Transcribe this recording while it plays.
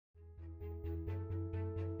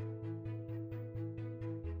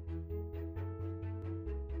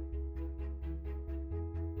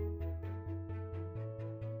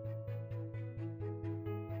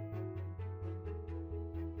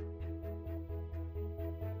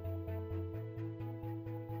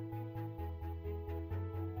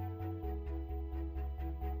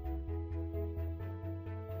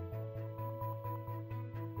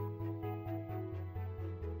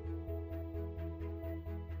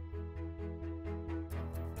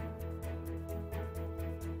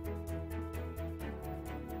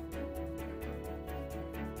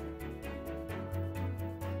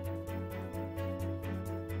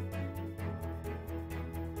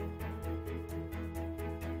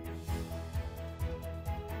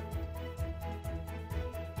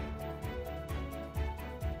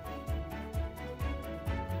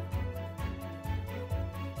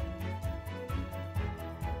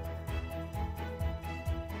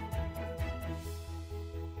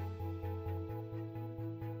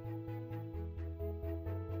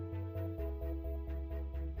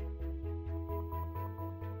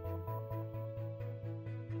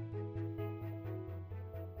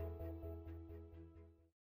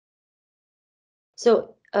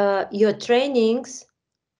So your trainings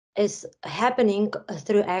is happening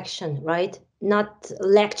through action, right? Not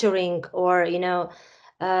lecturing or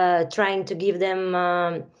trying to give them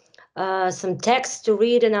some text to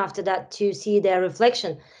read and after that to see their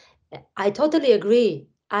reflection. I totally agree.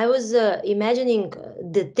 I was imagining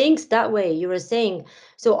the things that way you were saying.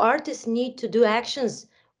 So artists need to do actions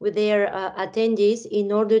with their attendees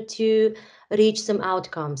in order to reach some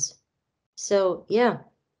outcomes. So yeah.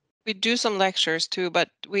 We do some lectures too, but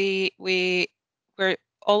we're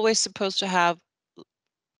always supposed to have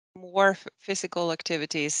more physical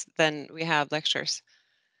activities than we have lectures.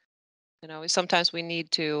 Sometimes we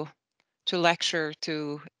need to lecture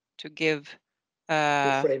to give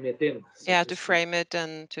To frame it in, so yeah, to to speak. frame it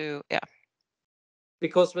and to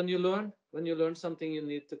Because when you learn something, you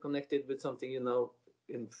need to connect it with something you know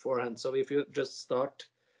in forehand. So if you just start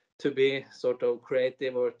to be sort of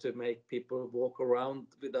creative or to make people walk around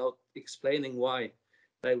without explaining why,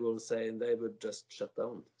 they will say, and they would just shut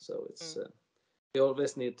down. So it's you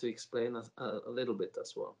always need to explain a little bit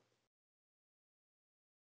as well.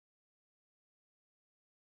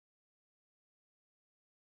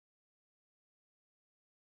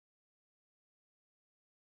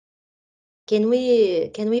 Can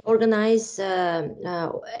we organize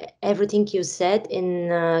everything you said in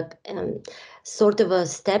sort of a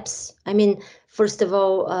steps? I mean, first of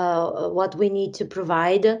all, what we need to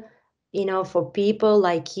provide, for people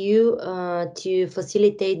like you to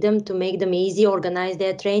facilitate them, to make them easy, organize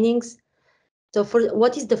their trainings. So, for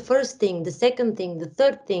what is the first thing, the second thing, the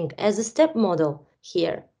third thing, as a step model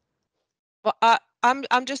here? Well,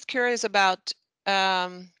 I'm just curious about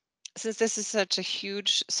since this is such a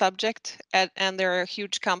huge subject and there are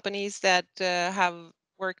huge companies that have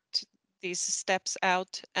worked these steps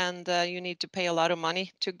out, and you need to pay a lot of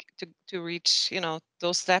money to reach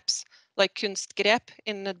those steps, like Kunstgrep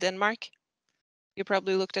in Denmark. You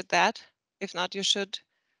probably looked at that. If not, you should.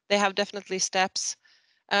 They have definitely steps.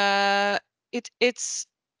 Uh, it's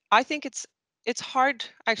I think it's hard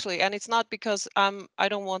actually, and it's not because I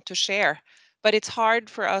don't want to share, but it's hard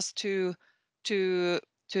for us to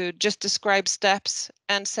to just describe steps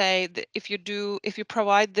and say that if you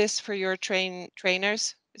provide this for your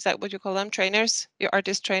trainers, is that what you call them, trainers, your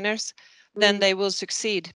artist trainers, then they will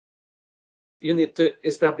succeed. You need to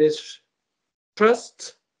establish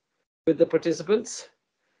trust with the participants,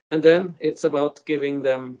 and then it's about giving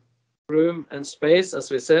them room and space, as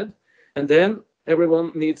we said, and then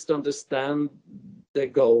everyone needs to understand the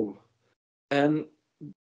goal and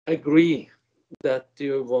agree that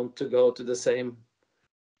you want to go to the same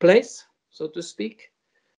place, so to speak.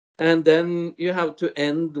 And then you have to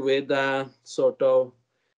end with a sort of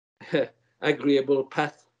agreeable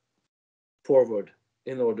path forward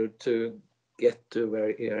in order to get to where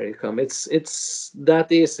you come. It's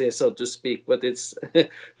that easy, so to speak, but it's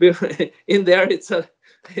in there. It's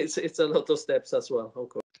a lot of steps as well, of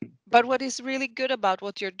course. But what is really good about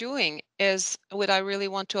what you're doing is what I really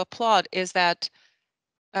want to applaud is that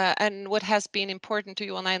and what has been important to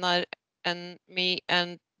you and Einar and me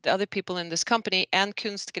and the other people in this company and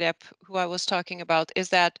Kunstgrep, who I was talking about, is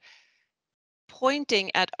that pointing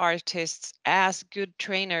at artists as good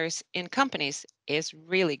trainers in companies is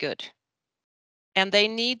really good. And they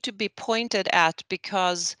need to be pointed at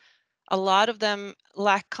because a lot of them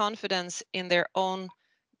lack confidence in their own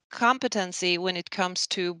competency when it comes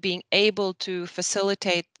to being able to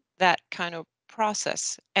facilitate that kind of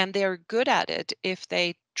process. And they're good at it if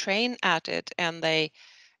they train at it and they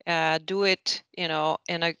do it, in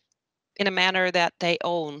a manner that they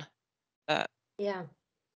own, uh, Yeah.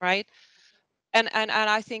 right? And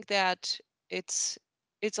I think that it's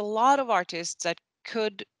a lot of artists that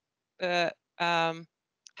could uh, um,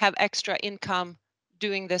 have extra income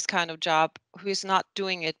doing this kind of job who is not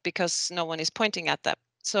doing it because no one is pointing at them.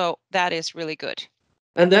 So that is really good.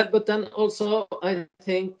 And that, but then also I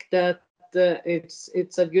think that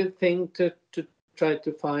it's a good thing to try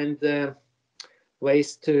to find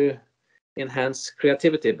ways to enhance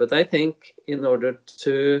creativity. But I think in order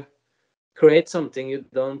to create something, you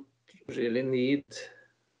don't really need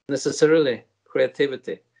necessarily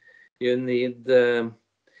creativity. You need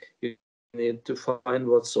you need to find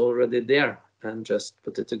what's already there and just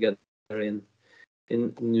put it together in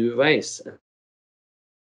new ways.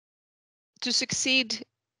 To succeed,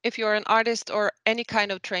 if you're an artist or any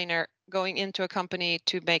kind of trainer going into a company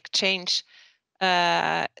to make change,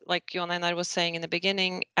 like Jon and I was saying in the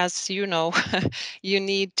beginning, as you know, you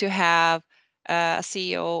need to have a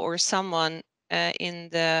CEO or someone in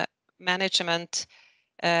the management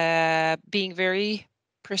being very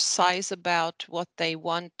precise about what they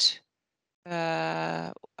want,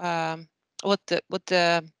 uh, um, what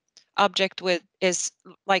the object with is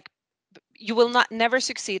like, you will never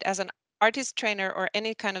succeed as an artist trainer or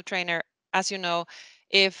any kind of trainer, as you know,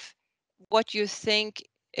 if what you think,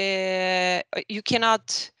 you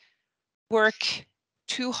cannot work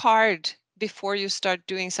too hard before you start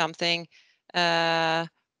doing something,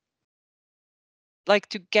 like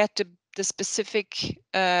to get the specific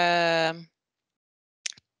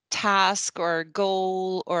task or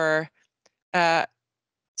goal, or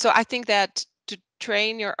so I think that to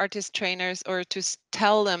train your artist trainers, or to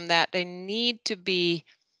tell them that they need to be,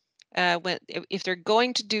 if they're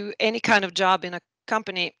going to do any kind of job in a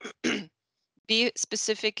company, be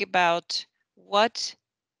specific about what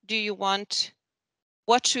do you want,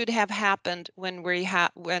 what should have happened when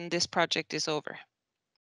when this project is over,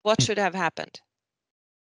 what should have happened.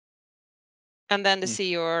 And then the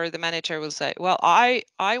CEO or the manager will say, well, I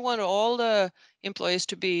want all the employees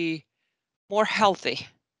to be more healthy.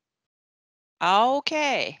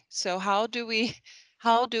 Okay, so how do we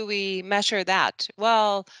measure that?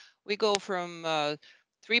 Well, we go from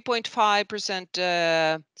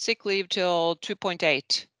 3.5% sick leave till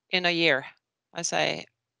 2.8 in a year. I say,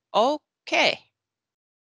 okay,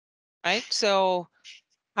 right? So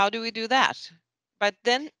how do we do that? But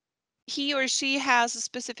then he or she has a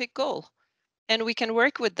specific goal, and we can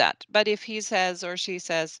work with that. But if he says or she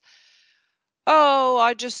says, oh,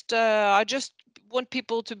 I just want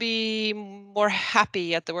people to be more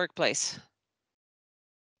happy at the workplace.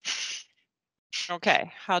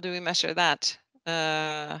 Okay, how do we measure that?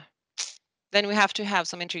 Then we have to have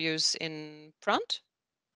some interviews in front,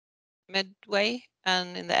 midway,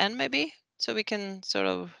 and in the end maybe, so we can sort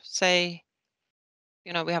of say,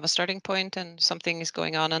 we have a starting point and something is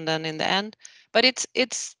going on, and then in the end. But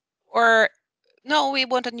or no, we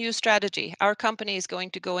want a new strategy. Our company is going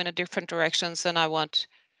to go in a different directions, and I want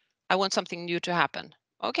something new to happen.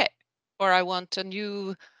 Okay. Or I want a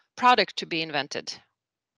new product to be invented.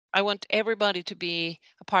 I want everybody to be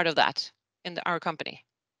a part of that in our company.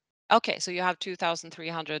 Okay, so you have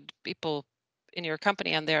 2,300 people in your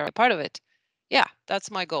company and they're a part of it. Yeah, that's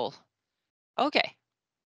my goal. Okay.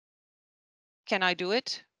 Can I do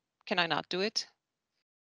it? Can I not do it?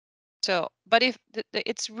 So, but if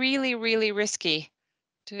it's really, really risky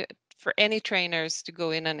for any trainers to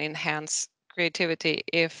go in and enhance creativity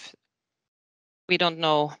if we don't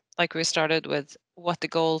know, like we started with, what the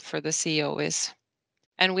goal for the CEO is.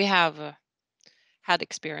 And we have had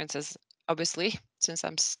experiences, obviously, since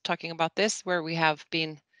I'm talking about this, where we have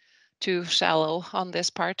been too shallow on this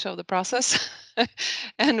part of the process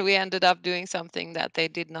and we ended up doing something that they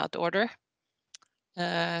did not order.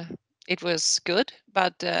 It was good,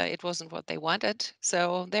 but it wasn't what they wanted,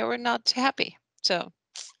 so they were not happy. So